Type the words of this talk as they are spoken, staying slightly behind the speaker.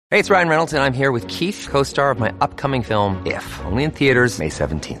Hey, it's Ryan Reynolds, and I'm here with Keith, co-star of my upcoming film, If, only in theaters May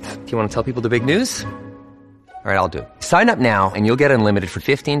 17th. Do you want to tell people the big news? All right, I'll do it. Sign up now and you'll get unlimited for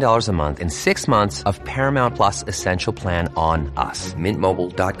 $15 a month and 6 months of Paramount Plus Essential Plan on us.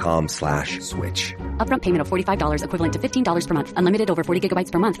 MintMobile.com/switch. Upfront payment of $45 equivalent to $15 per month. Unlimited over 40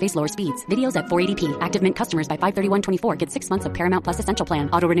 gigabytes per month. Face lower speeds. Videos at 480p. Active Mint customers by 531.24 get 6 months of Paramount Plus Essential Plan.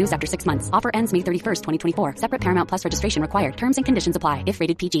 Auto renews after 6 months. Offer ends May 31st, 2024. Separate Paramount Plus registration required. Terms and conditions apply if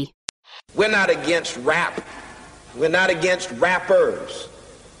rated PG. We're not against rap. We're not against rappers.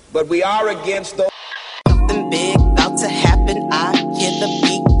 But we are against those. Something big about to happen. I hear the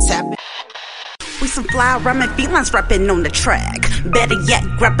beat tapping. We some fly rhyming felines rapping on the track. Better yet,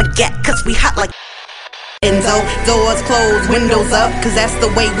 grab a gat, cause we hot like Enzo. Doors closed, windows up, cause that's the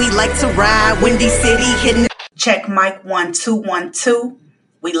way we like to ride. Windy City hitting. Check mic 1 2 1 2.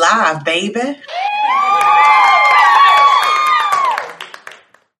 We live, baby.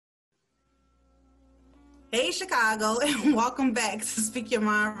 Hey Chicago, and welcome back to Speak Your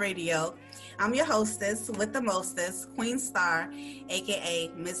Mind Radio. I'm your hostess with the mostest, Queen Star, aka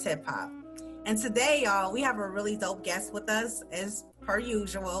Miss Hip Hop. And today, y'all, we have a really dope guest with us, as per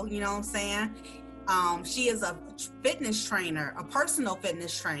usual. You know what I'm saying? She is a fitness trainer, a personal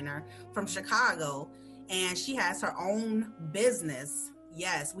fitness trainer from Chicago, and she has her own business.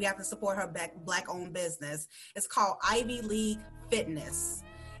 Yes, we have to support her Black-owned business. It's called Ivy League Fitness.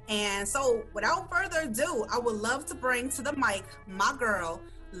 And so, without further ado, I would love to bring to the mic my girl,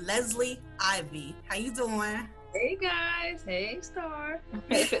 Leslie Ivy. How you doing? Hey guys. Hey Star.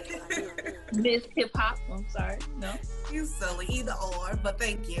 Miss Hip Hop. I'm sorry. No. You silly. Either or, but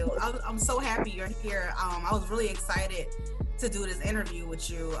thank you. I'm so happy you're here. I was really excited to do this interview with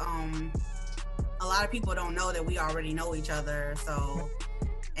you. A lot of people don't know that we already know each other. So,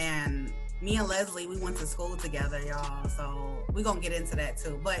 and me and Leslie, we went to school together, y'all. So we're going to get into that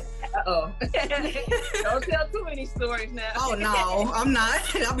too. But don't tell too many stories now. Oh, no, I'm not.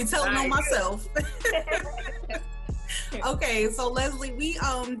 I'll be telling on myself. Okay, so Leslie, we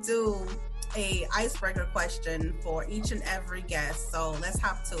do a icebreaker question for each and every guest. So let's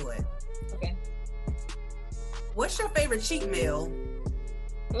hop to it. Okay. What's your favorite cheat meal?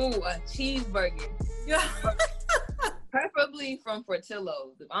 Ooh, a cheeseburger. Yeah. Preferably from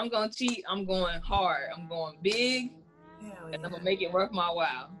Portillo's. If I'm going to cheat, I'm going hard. I'm going big. And I'm going to make it worth my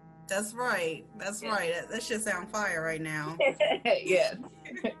while. That's right. That's right. That shit sound fire right now. Yes.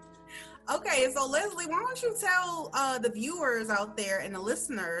 Okay, so Leslie, why don't you tell the viewers out there and the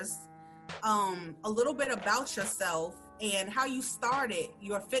listeners a little bit about yourself and how you started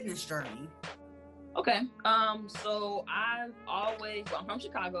your fitness journey? Okay. So I'm from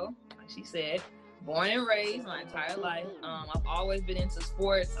Chicago, like she said. Born and raised my entire life. I've always been into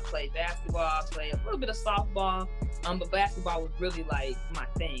sports. I played basketball, I played a little bit of softball, but basketball was really like my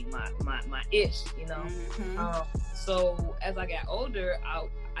thing, my ish, you know. Mm-hmm. So as I got older, I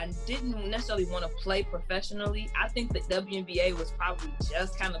didn't necessarily want to play professionally. I think the WNBA was probably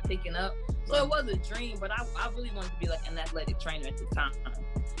just kind of picking up. So it was a dream, but I really wanted to be like an athletic trainer at the time.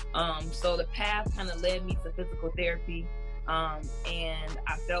 So the path kind of led me to physical therapy. And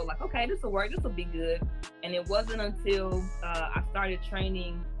I felt like, okay, this will work, this will be good. And it wasn't until I started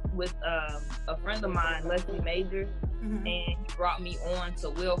training with a friend of mine, Leslie Major, and he brought me on to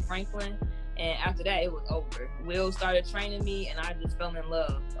Will Franklin. And after that, it was over. Will started training me, and I just fell in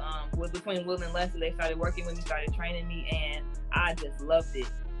love. Between Will and Leslie, they started working with me, started training me, and I just loved it.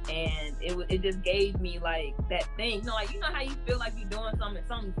 And it just gave me like that thing, you know how you feel like you're doing something,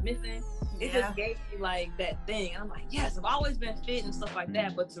 something's missing. It just gave me like that thing. And I'm like, yes, I've always been fit and stuff like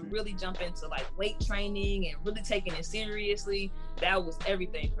that, but to really jump into like weight training and really taking it seriously, that was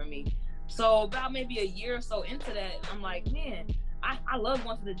everything for me. So about maybe a year or so into that, I'm like, man, I love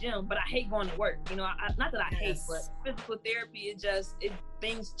going to the gym, but I hate going to work. You know, not that I hate, but physical therapy,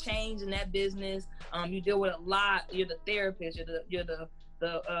 things change in that business. You deal with a lot. You're the therapist. You're the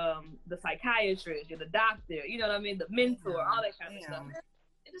psychiatrist. You're the doctor. You know what I mean? The mentor, all that kind of stuff.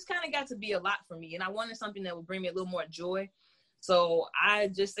 It just kind of got to be a lot for me, and I wanted something that would bring me a little more joy. So I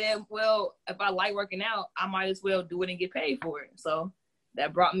just said, well, if I like working out, I might as well do it and get paid for it. So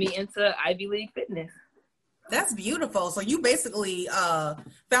that brought me into Ivy League Fitness. That's beautiful. So you basically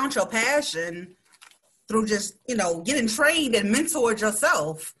found your passion through just, getting trained and mentored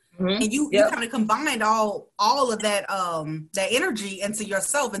yourself. Mm-hmm. And you kind of combined all of that that energy into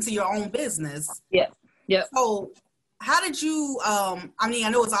yourself, into your own business. Yeah. Yeah. So how did you, I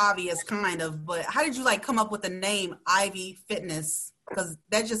know it's obvious kind of, but how did you come up with the name Ivy Fitness? Because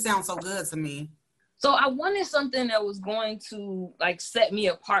that just sounds so good to me. So I wanted something that was going to like set me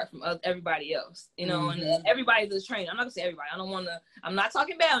apart from everybody else, you know, and everybody's a trainer. I'm not gonna say everybody. I'm not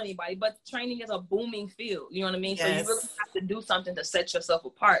talking bad on anybody, but training is a booming field. You know what I mean? Yes. So you really have to do something to set yourself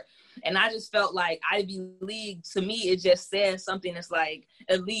apart. And I just felt like Ivy League, to me, it just says something that's like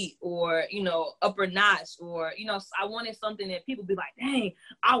elite or, you know, upper notch, or, you know, I wanted something that people be like, dang,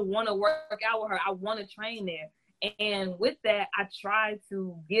 I want to work out with her. I want to train there. And with that, I try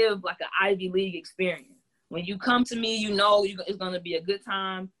to give like an Ivy League experience. When you come to me, you know it's going to be a good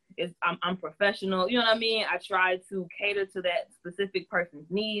time. I'm professional. You know what I mean? I try to cater to that specific person's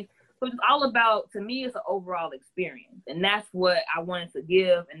needs. So it's all about, to me, it's an overall experience. And that's what I wanted to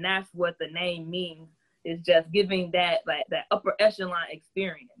give. And that's what the name means, is just giving that upper echelon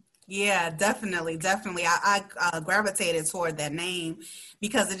experience. Yeah, definitely. I gravitated toward that name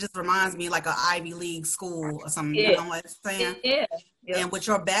because it just reminds me like an Ivy League school or something. Yeah. You know what I'm saying? Yeah. Yep. And with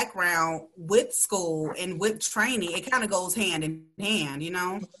your background with school and with training, it kind of goes hand in hand, you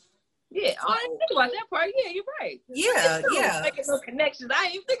know? Yeah, I didn't think about that part. Yeah, you're right. Yeah. Making no connections. I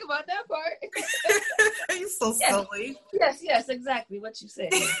didn't even think about that part. You're so silly. Yes, exactly what you said.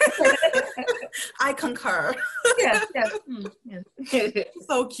 I concur. Yes.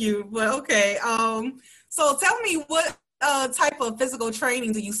 So cute, but okay. So tell me, what type of physical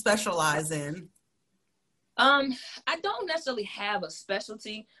training do you specialize in? I don't necessarily have a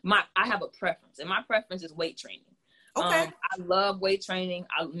specialty. I have a preference, and my preference is weight training. Okay. I love weight training.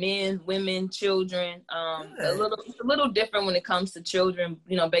 Men, women, children. A little different when it comes to children,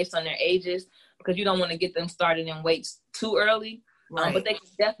 you know, based on their ages, because you don't want to get them started in weights too early. Right. But they can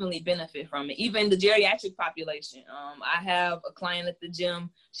definitely benefit from it. Even the geriatric population. I have a client at the gym.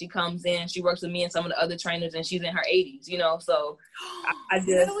 She comes in, she works with me and some of the other trainers, and she's in her 80s, you know, so I just,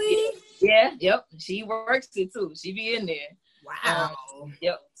 really? Yeah, yep. She works it too. She be in there. Wow.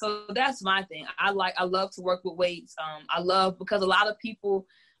 Yep. So that's my thing. I love to work with weights. Because a lot of people,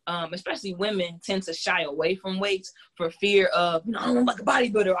 especially women, tend to shy away from weights for fear of, you know, I don't want like a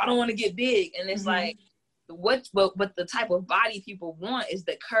bodybuilder. I don't want to get big. And it's like, what the type of body people want is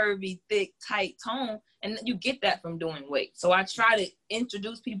the curvy, thick, tight tone. And you get that from doing weight. So I try to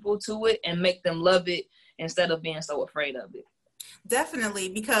introduce people to it and make them love it instead of being so afraid of it. Definitely,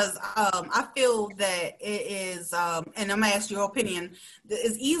 because I feel that it is, and I'm going to ask your opinion,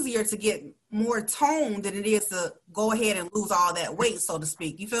 it's easier to get more tone than it is to go ahead and lose all that weight, so to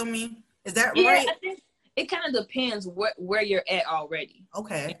speak. You feel me? Is that right? I think it kind of depends where you're at already.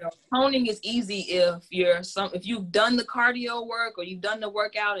 Okay. You know, toning is easy if you've done the cardio work or you've done the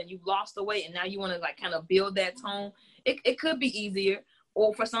workout and you've lost the weight and now you want to like kind of build that tone. It could be easier.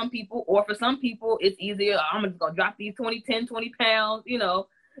 Or for some people, it's easier. I'm just going to drop these 20 pounds, you know,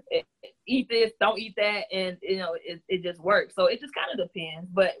 eat this, don't eat that. And, you know, it just works. So it just kind of depends.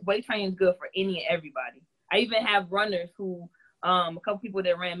 But weight training is good for any and everybody. I even have runners who, a couple people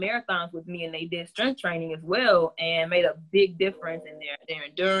that ran marathons with me and they did strength training as well and made a big difference in their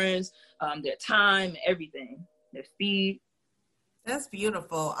endurance, their time, everything, their speed. That's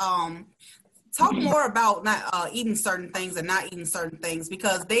beautiful. Talk more about not eating certain things and not eating certain things,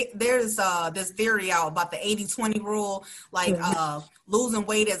 because there's this theory out about the 80-20 rule, like losing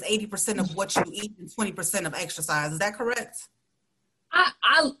weight is 80% of what you eat and 20% of exercise. Is that correct?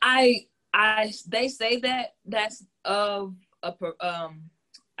 They say that's I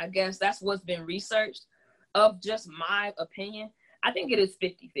guess that's what's been researched. Of just my opinion, I think it is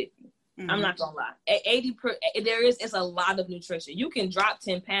 50-50. I'm not gonna lie. It's a lot of nutrition. You can drop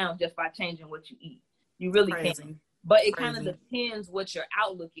 10 pounds just by changing what you eat. You really can. But it kind of depends what your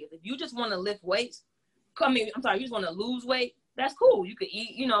outlook is. If you just want to lift weights, you just want to lose weight, that's cool. You could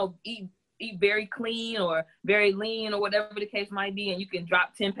eat very clean or very lean or whatever the case might be, and you can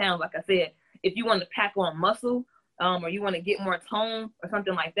drop 10 pounds. Like I said, if you want to pack on muscle, or you want to get more tone or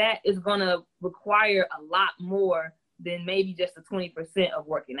something like that, it's gonna require a lot more than maybe just the 20% of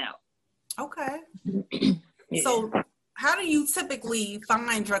working out. Okay. Yeah. So how do you typically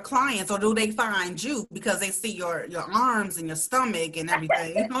find your clients, or do they find you because they see your arms and your stomach and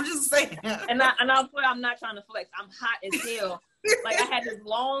everything? I'm just saying. And I'll swear I'm not trying to flex. I'm hot as hell. Like I had this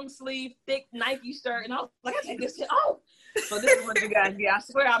long sleeve, thick Nike shirt, and I was like, I take this shit off. So this is what you guys get. I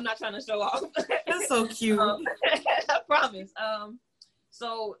swear I'm not trying to show off. That's so cute. I promise.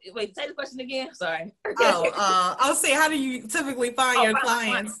 So wait, say the question again. Sorry. I'll say, how do you typically find your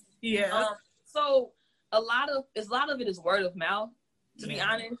clients? Yeah. So a lot of it is word of mouth, to be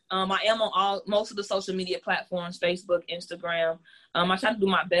honest. I am on most of the social media platforms, Facebook, Instagram. I try to do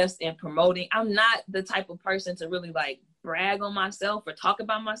my best in promoting. I'm not the type of person to really like brag on myself or talk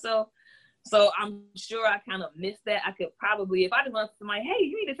about myself. So I'm sure I kind of missed that. I could probably, if I just went to somebody, hey,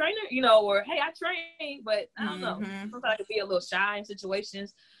 you need a trainer, you know, or hey, I train, but I don't know. Sometimes I could be a little shy in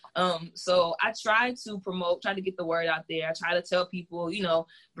situations. So I try to promote, try to get the word out there. I try to tell people, you know,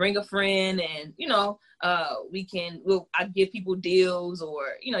 bring a friend, and, you know, I give people deals,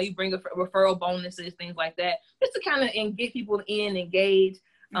 or, you know, you bring a referral bonuses, things like that, just to kind of get people engaged.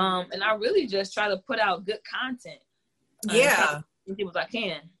 And I really just try to put out good content. Yeah. As people as I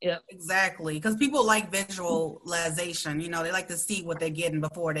can. Yep. Exactly. Because people like visualization, you know, they like to see what they're getting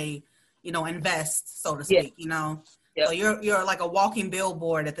before they, you know, invest, so to speak, you know. Yep. So you're like a walking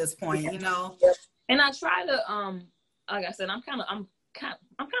billboard at this point, you know. Yep. And I try to like I said, I'm kind of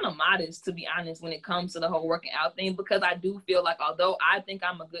modest, to be honest, when it comes to the whole working out thing, because I do feel like, although I think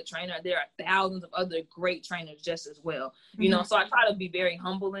I'm a good trainer, there are thousands of other great trainers just as well, you know. So I try to be very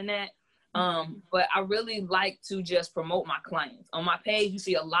humble in that. But I really like to just promote my clients. On my page, you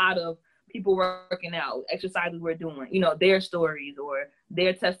see a lot of people working out, exercises we're doing, you know, their stories or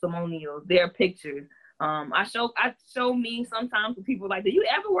their testimonials, their pictures. I show me sometimes when people like, do you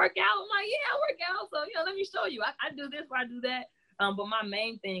ever work out? I'm like, yeah, I work out. So, you know, let me show you. I do this or I do that. But my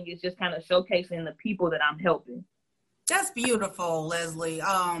main thing is just kind of showcasing the people that I'm helping. That's beautiful, Leslie.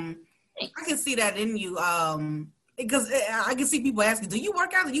 I can see that in you. Because I can see people asking, do you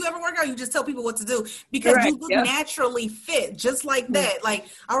work out? Do you ever work out? You just tell people what to do, because you look naturally fit, just like that. Like,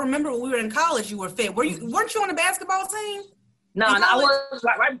 I remember when we were in college, you were fit. Weren't you on the basketball team? No, I was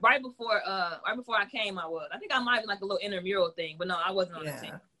right before I came. I was. I think I might have like a little intramural thing, but no, I wasn't on the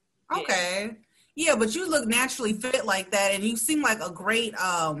team. Okay. Yeah, but you look naturally fit like that, and you seem like a great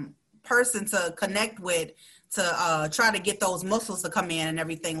person to connect with, to try to get those muscles to come in and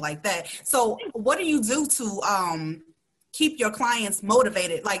everything like that. So what do you do to keep your clients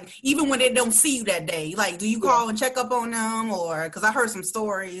motivated? Like, even when they don't see you that day, like, do you call and check up on them, or, because I heard some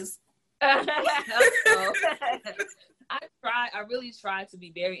stories. I really try to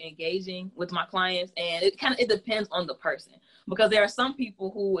be very engaging with my clients, and it depends on the person, because there are some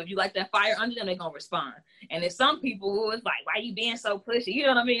people who, if you like that fire under them, they're going to respond. And there's some people who it's like, why are you being so pushy? You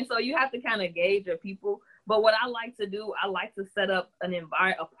know what I mean? So you have to kind of gauge your people. But what I like to do, I like to set up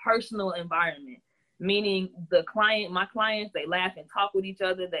a personal environment, meaning my clients, they laugh and talk with each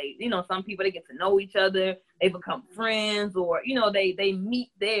other. They, you know, some people, they get to know each other. They become friends, or, you know, they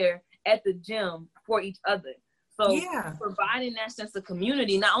meet there at the gym for each other. So providing that sense of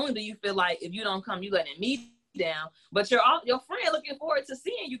community, not only do you feel like if you don't come, you letting me down, but your friend looking forward to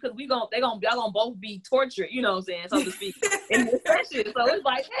seeing you, because y'all gonna both be tortured, you know what I'm saying, so to speak, in the session. So it's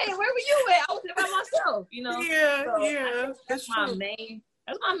like, hey, where were you at? I was there by myself, you know. That's my main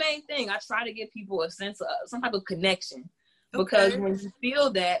thing. I try to give people a sense of some type of connection, because when you feel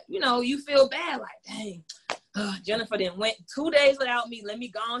that, you know, you feel bad, like, dang, Jennifer then went 2 days without me. Let me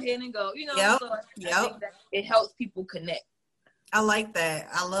go ahead and go. You know, so I think that it helps people connect. I like that.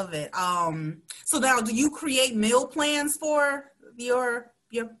 I love it. So now, do you create meal plans for your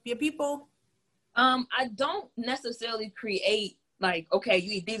people? I don't necessarily create like, okay,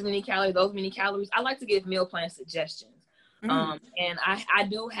 you eat these many calories, those many calories. I like to give meal plan suggestions. And I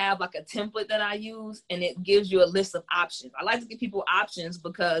do have like a template that I use, and it gives you a list of options. I like to give people options,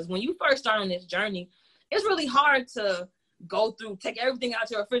 because when you first start on this journey, it's really hard to go through, take everything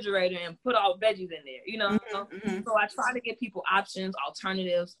out your refrigerator and put all veggies in there, you know? So I try to give people options,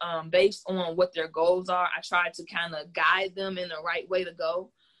 alternatives, based on what their goals are. I try to kind of guide them in the right way to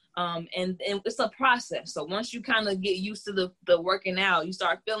go. And it's a process. So once you kind of get used to the working out, you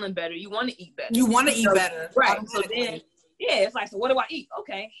start feeling better. You want to eat better. Right. So then, it's like, so what do I eat?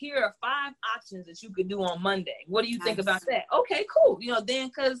 Okay, here are 5 options that you could do on Monday. What do you think about that? Okay, cool. You know, then,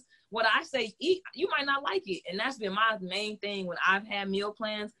 because what I say eat, you might not like it. And that's been my main thing when I've had meal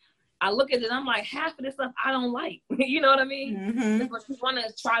plans. I look at it, I'm like, half of this stuff I don't like. You know what I mean? But you want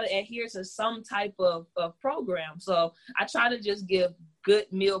to try to adhere to some type of program. So I try to just give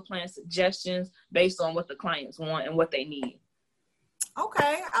good meal plan suggestions based on what the clients want and what they need.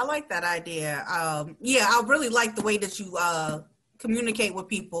 Okay, I like that idea. I really like the way that you communicate with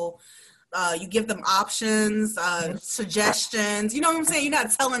people. You give them options, suggestions. You know what I'm saying? You're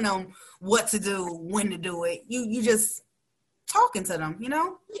not telling them what to do, when to do it. You just talking to them, you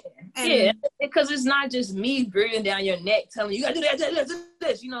know? Because it's not just me breathing down your neck telling you, you gotta do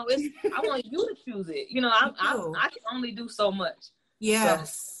this. You know, I want you to choose it. You know, I can only do so much.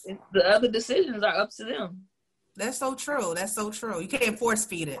 Yes. So the other decisions are up to them. That's so true. You can't force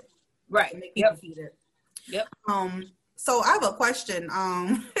feed it. Right. Make people feed it. Yep. So I have a question.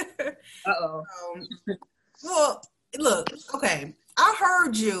 Well, look, okay. I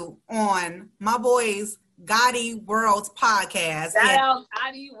heard you on my boys Gotti World's podcast. Shout out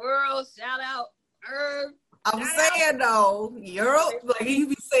Gotti World. Shout out Herb. I'm saying though, Europe, like he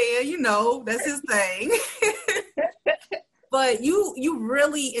be saying, you know, that's his thing. But you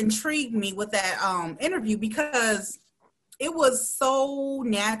really intrigued me with that interview because it was so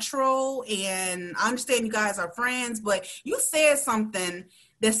natural, and I understand you guys are friends, but you said something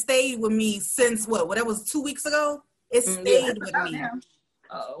that stayed with me since what that was 2 weeks ago. It stayed with me.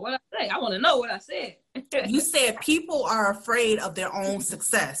 What I say? I want to know what I said. You said people are afraid of their own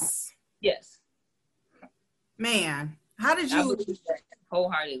success. Yes. Man, how did you?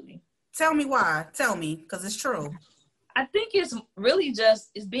 Wholeheartedly. Tell me why. Tell me, because it's true. I think it's really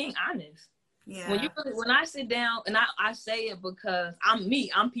just being honest. Yeah. When I sit down, and I say it because I'm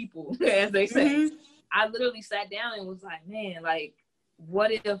me, I'm people, as they say. Mm-hmm. I literally sat down and was like, man, like,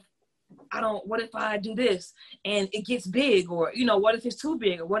 what if I do this and it gets big, or, you know, what if it's too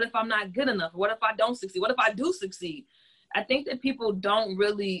big, or what if I'm not good enough? What if I don't succeed? What if I do succeed? I think that people don't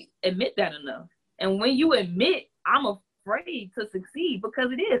really admit that enough. And when you admit, I'm afraid to succeed, because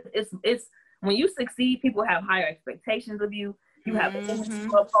it's when you succeed, people have higher expectations of you. You have an image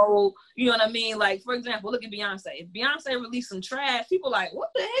to uphold. You know what I mean? Like, for example, look at Beyonce. If Beyonce released some trash, people like, what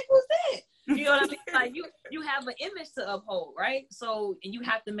the heck was that? You know what I mean? Like, you have an image to uphold, right? So, and you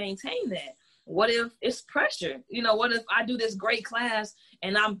have to maintain that. What if it's pressure? You know, what if I do this great class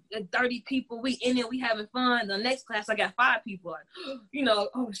and I'm 30 people, we in it, we having fun. The next class, I got 5 people. Like, you know,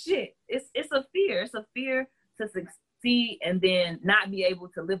 oh shit. It's a fear. It's a fear to succeed and then not be able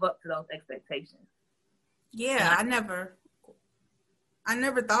to live up to those expectations. Yeah, I never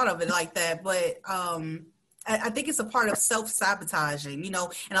thought of it like that, but I think it's a part of self-sabotaging, you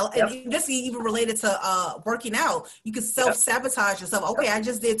know, and this is even related to working out. You can self-sabotage yourself. Okay, I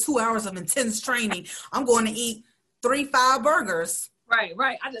just did 2 hours of intense training. I'm going to eat 3-5 burgers.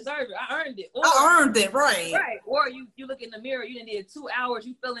 Right. I deserved it. I earned it. I earned it, right. Right. Or you look in the mirror, you did 2 hours,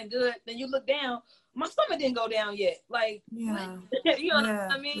 you feeling good, then you look down, my stomach didn't go down yet. Like, yeah. You know what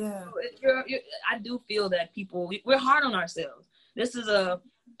I mean? Yeah. So I do feel that we're hard on ourselves. This is a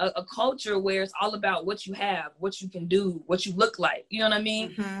culture where it's all about what you have, what you can do, what you look like. You know what I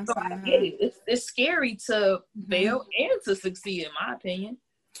mean? Mm-hmm. So I get it. It's scary to fail and to succeed, in my opinion.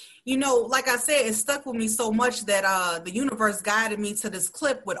 You know, like I said, it stuck with me so much that the universe guided me to this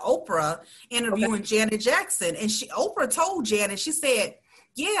clip with Oprah interviewing Janet Jackson. And Oprah told Janet, she said,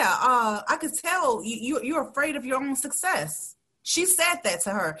 I could tell you're afraid of your own success. She said that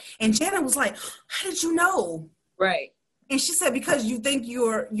to her. And Janet was like, how did you know? Right. And she said, because you think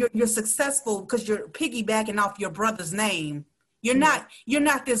you're successful because you're piggybacking off your brother's name. You're not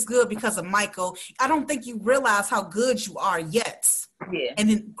this good because of Michael. I don't think you realize how good you are yet. Yeah. And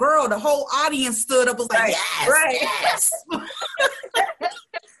then, girl, the whole audience stood up and was like, yes.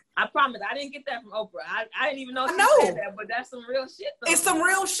 I promise, I didn't get that from Oprah. I didn't even know she said that, but that's some real shit, though. It's some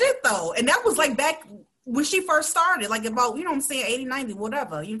real shit, though. And that was like back when she first started, like about, you know what I'm saying, 80, 90,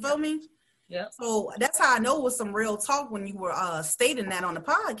 whatever. You feel me? Yeah. So that's how I know it was some real talk when you were stating that on the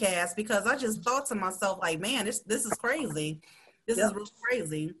podcast, because I just thought to myself, like, man, this is crazy. This is real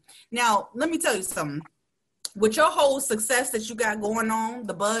crazy. Now, let me tell you something. With your whole success that you got going on,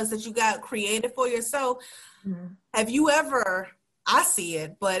 the buzz that you got created for yourself, have you ever, I see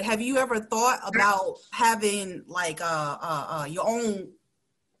it, but have you ever thought about having like your own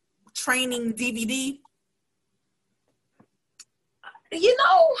training DVD? You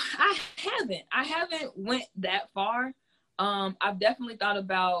know, I haven't went that far. I've definitely thought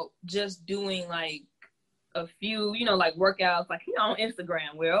about just doing like a few, you know, like workouts, like, you know, on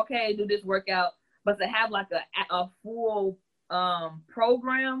Instagram where, okay, do this workout, but to have like a full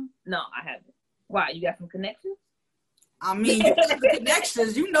program, no, I haven't. Why? You got some connections? I mean, you got the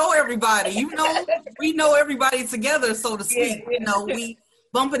connections. You know everybody. You know, we know everybody together, so to speak. You know, we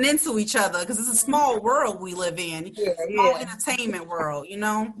bumping into each other because it's a small world we live in. Small entertainment world, you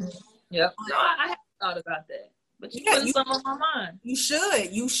know? Yep. No, I haven't thought about that. But you put something on my mind. You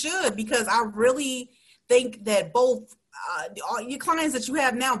should, because I really think that both all your clients that you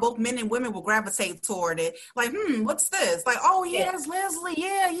have now, both men and women, will gravitate toward it. Like, what's this? Like, oh yeah, it's Leslie.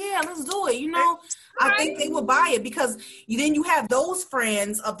 Yeah, let's do it. You know, I think they will buy it because then you have those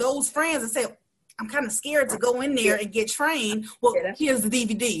friends that say, I'm kind of scared to go in there and get trained. Well, here's the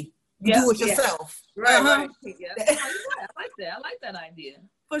DVD. You do it yourself. Right. Yeah. I like that. I like that idea.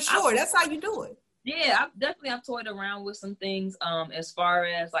 For sure. That's how you do it. Yeah, I've toyed around with some things as far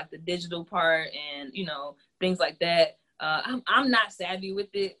as like the digital part and, you know, things like that. I'm not savvy with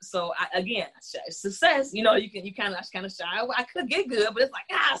it. So again, success, you know, you kind of shy. I could get good, but it's like,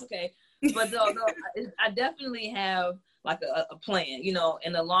 it's okay. But no, I definitely have a plan, you know,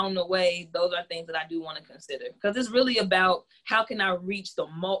 and along the way, those are things that I do want to consider, because it's really about how can I reach the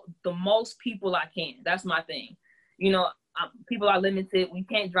most people I can. That's my thing. You know, people are limited. We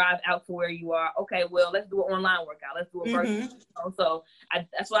can't drive out to where you are. Okay, well, let's do an online workout. Let's do a virtual. You know? So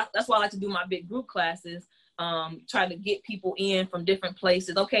that's why I like to do my big group classes. Try to get people in from different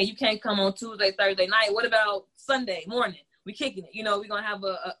places. Okay, you can't come on Tuesday, Thursday night. What about Sunday morning? We kicking it. You know, we're gonna have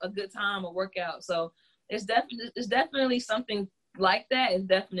a good time, a workout. So it's definitely something like that. It's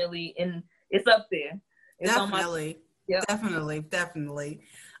definitely it's up there. It's definitely. Definitely.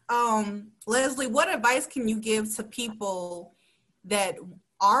 Leslie, what advice can you give to people that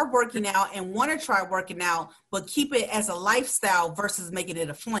are working out and want to try working out, but keep it as a lifestyle versus making it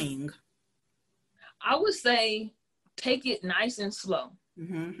a fling? I would say take it nice and slow.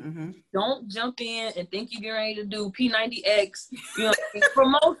 Don't jump in and think you're ready to do P90X. You know, for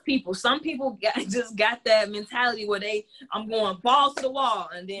most people, some people just got that mentality where I'm going balls to the wall,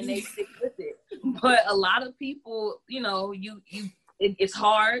 and then they stick with it. But a lot of people, you know, it's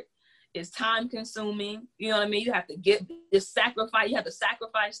hard. It's time consuming. You know what I mean? You have to sacrifice. You have to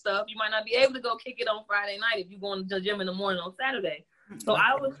sacrifice stuff. You might not be able to go kick it on Friday night if you're going to the gym in the morning on Saturday. So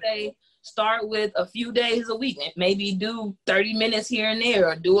I would say start with a few days a week. Maybe do 30 minutes here and there,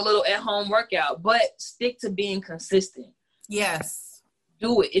 or do a little at-home workout, but stick to being consistent. Yes.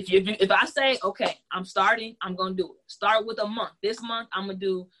 Do it. If I say, okay, I'm starting, I'm going to do it. Start with a month. This month, I'm going to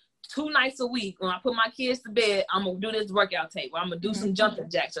do 2 nights a week. When I put my kids to bed, I'm going to do this workout tape, where I'm going to do some jumping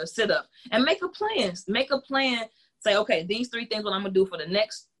jacks or sit-ups, and make a plan. Make a plan. Say, okay, these 3 things what I'm going to do for the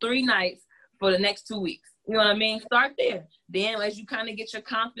next 3 nights for the next 2 weeks. You know what I mean? Start there. Then as you kind of get your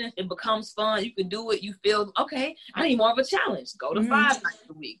confidence, it becomes fun. You can do it. You feel, okay, I need more of a challenge. Go to 5 nights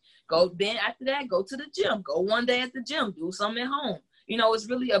a week. Then after that, go to the gym. Go one day at the gym. Do something at home. You know, it's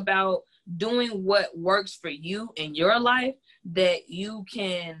really about doing what works for you in your life that you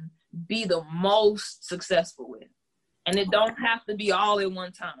can be the most successful with. And it don't have to be all at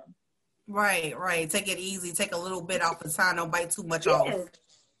one time. Right. Take it easy. Take a little bit off the time. Don't bite too much off.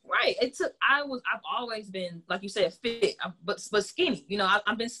 Right. I've always been, like you said, fit, but skinny. You know,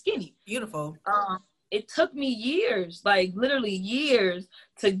 I've been skinny. Beautiful. It took me years, like literally years,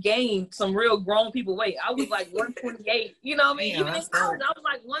 to gain some real grown people weight. I was like 128. You know what I mean? Even in college, I was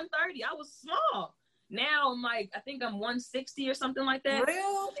like 130. I was small. Now I'm like, I think I'm 160 or something like that.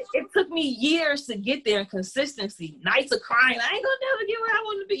 Real? It took me years to get there, and consistency. Nights of crying. I ain't gonna never get where I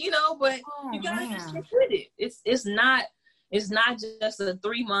want to be, you know, but you gotta just stick with it. It's not just a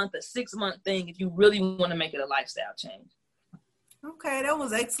 3-month, a 6-month thing if you really want to make it a lifestyle change. Okay, that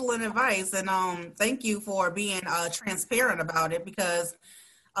was excellent advice. And thank you for being transparent about it, because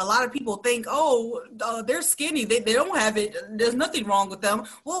a lot of people think, they're skinny. They don't have it. There's nothing wrong with them.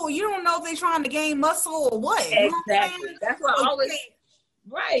 Well, you don't know if they're trying to gain muscle or what. Exactly. You know That's what I always,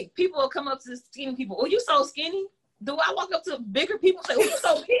 right. People will come up to skinny people. Oh, you so skinny? Do I walk up to bigger people and say, you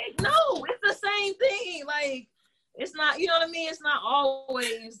so big? No, it's the same thing. Like, it's not, you know what I mean? It's not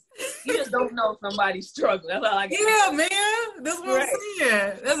always, you just don't know somebody's struggling. That's all I get. Yeah, man. That's what I'm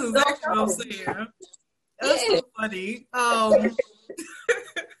saying. That's exactly what I'm saying. That's so funny.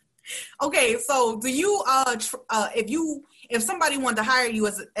 Okay, so do you, if somebody wanted to hire you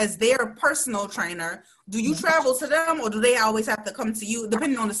as their personal trainer, do you travel to them, or do they always have to come to you,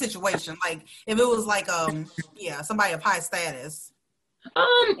 depending on the situation? Like, if it was like, somebody of high status.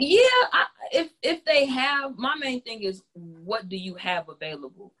 If they have, my main thing is, what do you have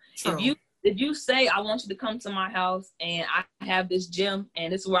available? True. If you say, I want you to come to my house and I have this gym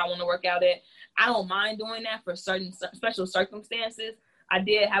and this is where I want to work out at, I don't mind doing that for certain special circumstances. I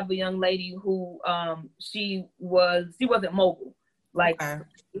did have a young lady who she wasn't mobile. Like,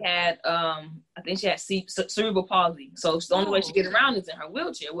 she had I think she had cerebral palsy. So the only way she get around is in her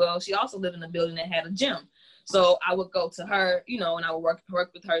wheelchair. Well, she also lived in a building that had a gym. So I would go to her, you know, and I would work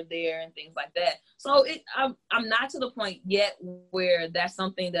with her there and things like that. So I'm not to the point yet where that's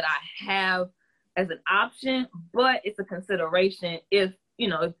something that I have as an option, but it's a consideration if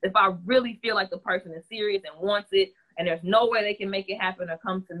I really feel like the person is serious and wants it, and there's no way they can make it happen or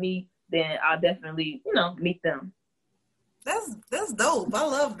come to me, then I'll definitely, meet them. That's dope. I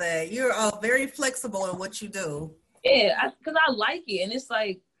love that. You're very flexible in what you do. Yeah, because I like it. And it's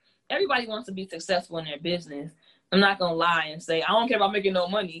like, everybody wants to be successful in their business. I'm not going to lie and say, I don't care about making no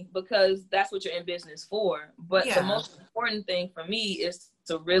money, because that's what you're in business for. But the most important thing for me is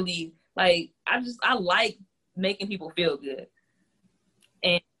to really, like, I like making people feel good.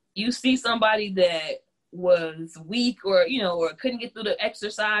 And you see somebody that was weak or couldn't get through the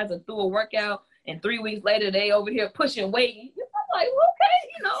exercise or through a workout, and 3 weeks later they over here pushing weight. I'm like, well, okay,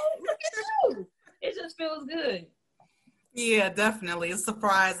 look at you. It just feels good. Yeah, definitely. It's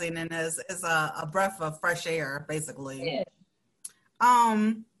surprising and it's a breath of fresh air, basically. Yeah.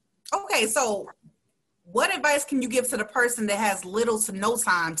 Okay, so what advice can you give to the person that has little to no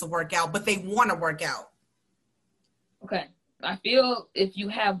time to work out, but they want to work out? Okay. I feel if you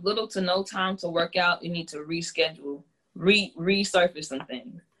have little to no time to work out, you need to reschedule, resurface some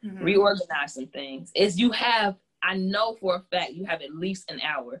things, reorganize some things. I know for a fact you have at least an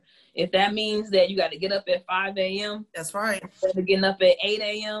hour. If that means that you got to get up at 5 a.m. That's right. Instead of getting up at 8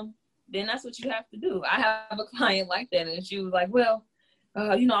 a.m., then that's what you have to do. I have a client like that, and she was like, well,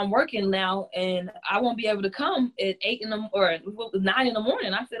 I'm working now, and I won't be able to come at 8 or 9 in the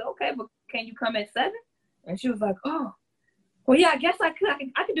morning. I said, okay, but can you come at 7? And she was like, oh, well, yeah, I guess I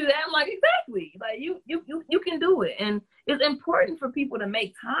could do that. I'm like, exactly. Like, you can do it. And it's important for people to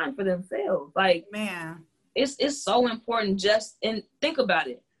make time for themselves. Like, man, it's so important. And think about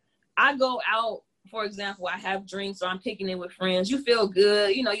it. I go out, for example, I have drinks or I'm kicking it with friends. You feel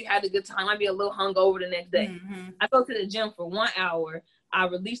good. You had a good time. I be a little hungover the next day. I go to the gym for 1 hour. I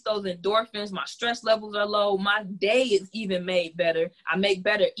release those endorphins. My stress levels are low. My day is even made better. I make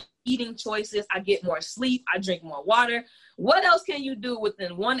better eating choices. I get more sleep. I drink more water. What else can you do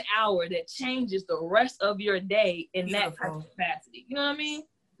within 1 hour that changes the rest of your day in that type of capacity? You know what I mean?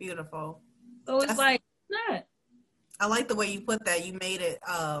 Beautiful. So it's like, nah. I like the way you put that. You made it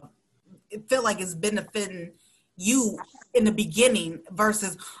feel like it's benefiting you in the beginning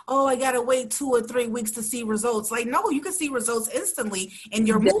versus, oh, I gotta wait 2 or 3 weeks to see results. Like, no, you can see results instantly and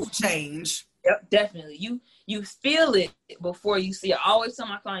your mood change. Yep, definitely. You feel it before you see it. I always tell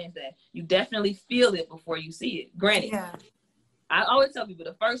my clients that you definitely feel it before you see it. Granted, I always tell people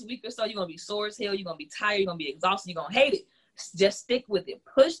the first week or so, you're gonna be sore as hell, you're gonna be tired, you're gonna be exhausted, you're gonna hate it. Just stick with it.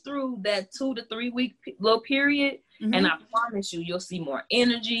 Push through that 2 to 3 week little period, and I promise you'll see more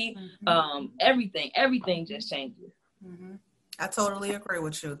energy. Everything just changes. I totally agree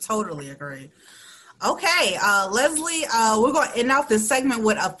with you. Totally agree. Okay, Leslie, we're going to end off this segment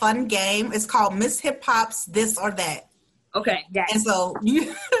with a fun game. It's called Miss Hip Hop's This or That. Okay, got it. And so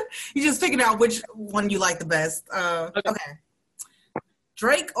you just figuring out which one you like the best. Okay.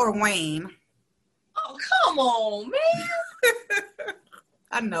 Drake or Wayne? Oh, come on, man.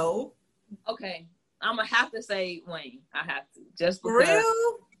 I know. Okay, I'm going to have to say Wayne. I have to. Just because. For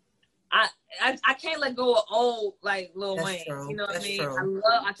real? I can't let go of old, like, Lil That's Wayne. true. You know what That's I mean? true.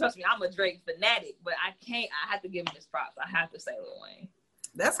 Trust me, I'm a Drake fanatic, but I have to give him his props. I have to say Lil Wayne.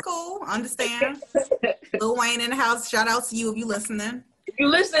 That's cool. Understand. Lil Wayne in the house. Shout out to you if you listening. If you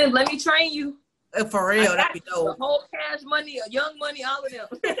listen, let me train you. For real, that'd be dope. The whole Cash Money, Young Money, all of them.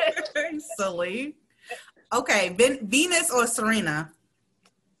 Silly. Okay, Venus or Serena?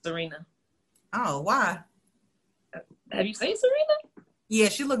 Serena. Oh, why? Have you seen Serena? Yeah,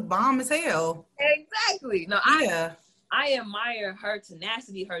 she looked bomb as hell. Exactly. No, yeah. I admire her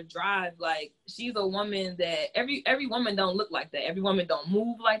tenacity, her drive. Like, she's a woman that every woman don't look like that. Every woman don't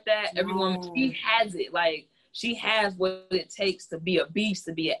move like that. Every woman, she has it. Like, she has what it takes to be a beast,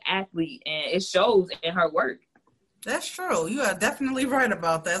 to be an athlete, and it shows in her work. That's true. You are definitely right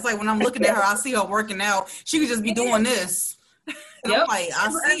about that. It's like when I'm looking at her, I see her working out. She could just be doing this. And I'm like, I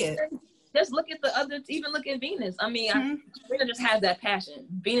see it. Just look at the other, even look at Venus. I mean, Serena just has that passion.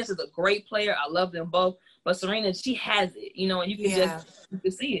 Venus is a great player. I love them both. But Serena, she has it, and you can you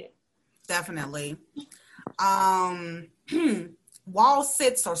can see it. Definitely. Wall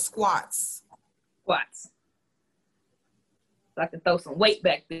sits or squats? Squats. So I can throw some weight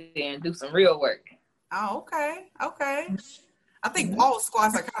back there and do some real work. Oh, okay. Okay. I think wall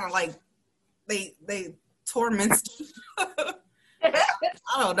squats are kind of like, they torment you.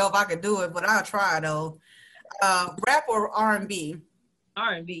 I don't know if I could do it, but I'll try though. Rap or R&B?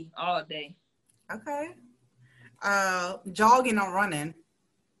 R&B all day. Okay. Jogging or running?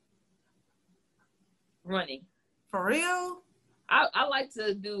 Running. For real? I like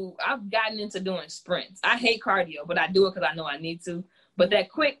to do, I've gotten into doing sprints. I hate cardio, but I do it because I know I need to. But that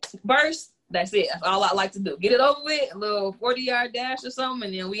quick burst, that's it. That's all I like to do. Get it over with, a little 40-yard dash or something,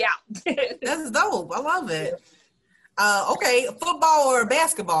 and then we out. That's dope. I love it. Okay, football or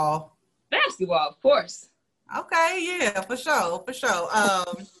basketball? Basketball, of course. Okay, yeah, for sure.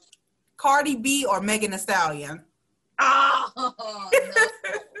 Cardi B or Megan Thee Stallion? Oh,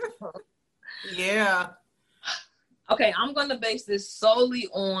 no. Yeah. Okay, I'm gonna base this solely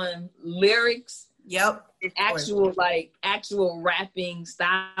on lyrics. Yep. Actual rapping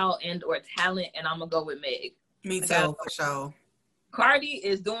style and or talent, and I'm gonna go with Meg. Me too, for sure. Cardi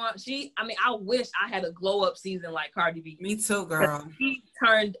is doing, I wish I had a glow up season like Cardi B. Me too, girl. She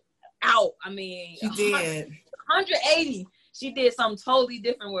turned out, she did. 180. She did something totally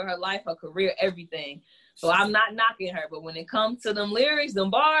different with her life, her career, everything. So I'm not knocking her, but when it comes to them lyrics,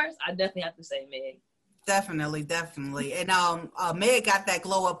 them bars, I definitely have to say Meg. Definitely. And Meg got that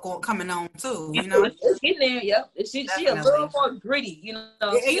glow up coming on too, you know. It's getting there, yep. She a little more gritty, you know.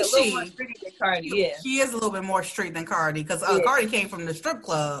 Ain't she? A little more gritty than Cardi, yeah. She is a little bit more street than Cardi, because Cardi came from the strip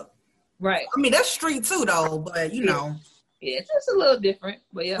club. Right. I mean, that's street too, though, but you know. Yeah, it's just a little different,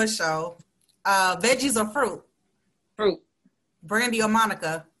 but yeah. For sure. Veggies or fruit? Fruit. Brandy or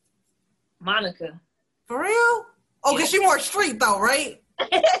Monica? Monica. For real? Oh, because she more street though, right?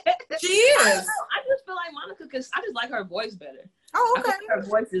 She is. I just feel like Monica, because I just like her voice better. Oh, okay. I think her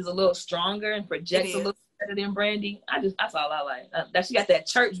voice is a little stronger and projects a little better than Brandy. That's all I like. That she got that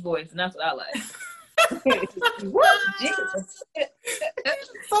church voice, and that's what I like.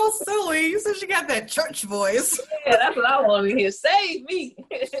 So silly. You said she got that church voice. Yeah, that's what I want to hear. Save me.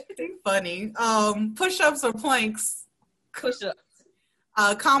 Funny. Push-ups or planks? Push-ups.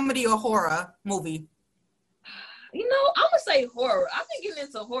 Comedy or horror movie? You know, I'm gonna say horror. I've been getting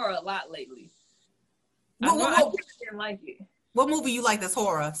into horror a lot lately. I didn't like it. What movie you like that's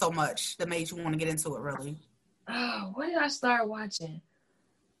horror so much that made you want to get into it, really? Oh, what did I start watching?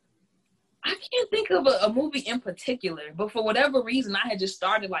 I can't think of a movie in particular, but for whatever reason, I had just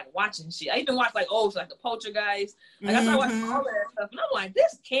started like watching shit. I even watched like the Poltergeist. Like I started watching all that stuff, and I'm like,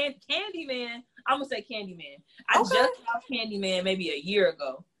 this Candyman. I'm gonna say Candyman. I just watched Candyman maybe a year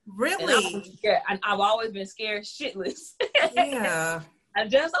ago. Really? I've always been scared shitless. Yeah. I'm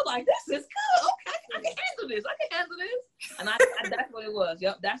like, this is good. Okay, I can handle this. And that's what it was.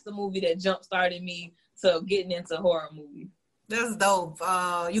 Yep, that's the movie that jump started me to getting into horror movies. That's dope.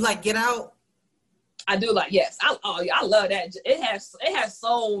 You like Get Out? I do like, yes. I love that. It has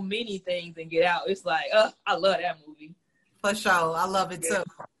so many things in Get Out. It's like, I love that movie. For sure. I love it too.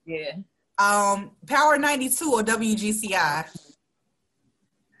 Yeah. Power 92 or WGCI?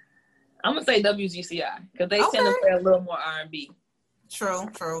 I'm gonna say WGCI because they tend to play a little more R&B. True.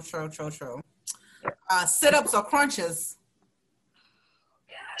 Sit-ups or crunches?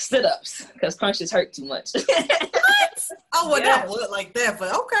 Sit-ups, because crunches hurt too much. What? I wouldn't have looked like that,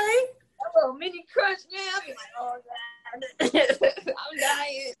 but okay. A little mini crunch, man. I'll be like, oh God, I'm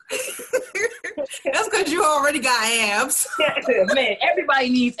dying. That's because you already got abs. Man, everybody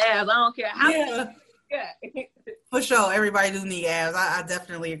needs abs. I don't care how many you got. For sure, everybody do need abs. I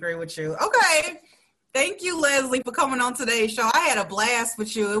definitely agree with you. Okay. Thank you, Leslie, for coming on today's show. I had a blast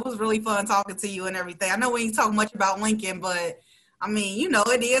with you. It was really fun talking to you and everything. I know we ain't talk much about Lincoln, but I mean, you know,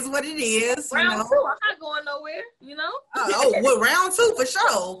 it is what it is. Round two, I'm not going nowhere, you know? Round two, for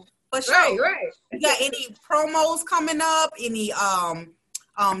sure. For sure. Right. You got any promos coming up? Any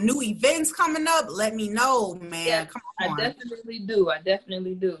new events coming up? Let me know, man. Yeah, come on. I definitely do.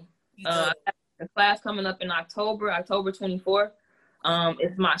 I have a class coming up in October 24th.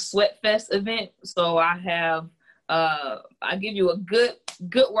 It's my Sweat Fest event. So I have I give you a good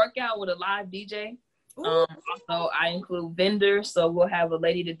workout with a live DJ. Also I include vendors. So we'll have a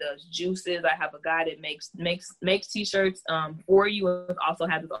lady that does juices. I have a guy that makes t-shirts for you, and also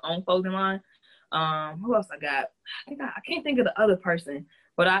has his own clothing line. Who else I got? I can't think of the other person,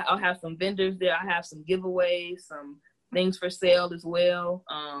 but I'll have some vendors there. I have some giveaways, some things for sale as well.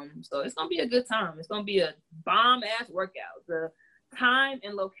 So it's gonna be a good time. It's gonna be a bomb ass workout. The time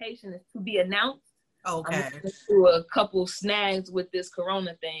and location is to be announced. Okay. I'm going through a couple snags with this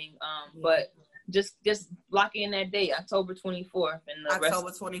Corona thing, but just lock in that date, October 24th. And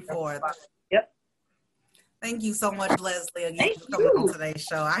October 24th. Yep. Thank you so much, Leslie, again for coming on today's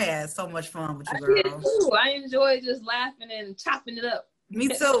show. I had so much fun with you, girl. I did too. I enjoyed just laughing and chopping it up. Me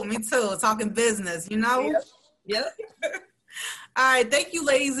too. Talking business, you know? Yep. All right. Thank you,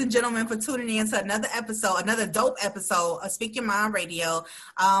 ladies and gentlemen, for tuning in to another dope episode of Speak Your Mind Radio.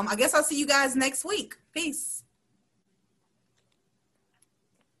 I guess I'll see you guys next week. Peace.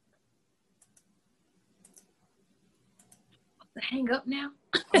 Hang up now?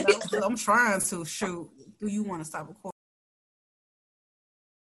 I'm trying to shoot. Do you want to stop recording?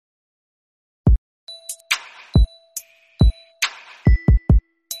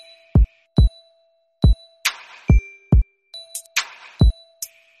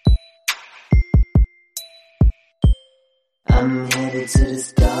 I'm headed to the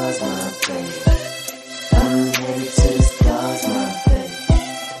stars, my baby. I'm headed to the stars, my baby.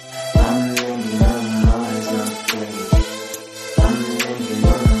 I'm living on Mars, my baby. I'm living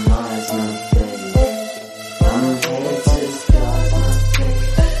on Mars, my baby. I'm headed to the stars, my baby.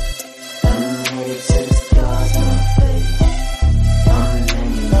 I'm headed to the stars, my baby. I'm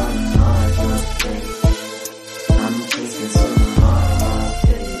living on Mars, my baby. I'm chasing some Mars, my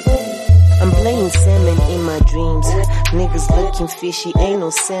baby. I'm playing salmon in my dreams. Niggas looking fishy, ain't no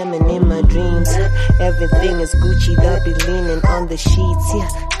salmon in my dreams. Everything is Gucci, I'll be leaning on the sheets, yeah.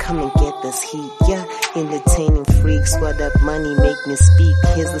 Come and get this heat, yeah. Entertaining freaks, what up money make me speak.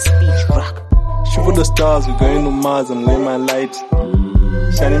 Here's the speech, rock. Shoot for the stars, we're going to Mars, I'm laying my light.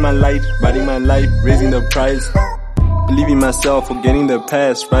 Shining my light, riding my life, raising the price. Believing myself, forgetting the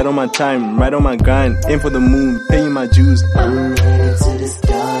past. Right on my time, right on my grind. Aim for the moon, paying my dues. I'm headed to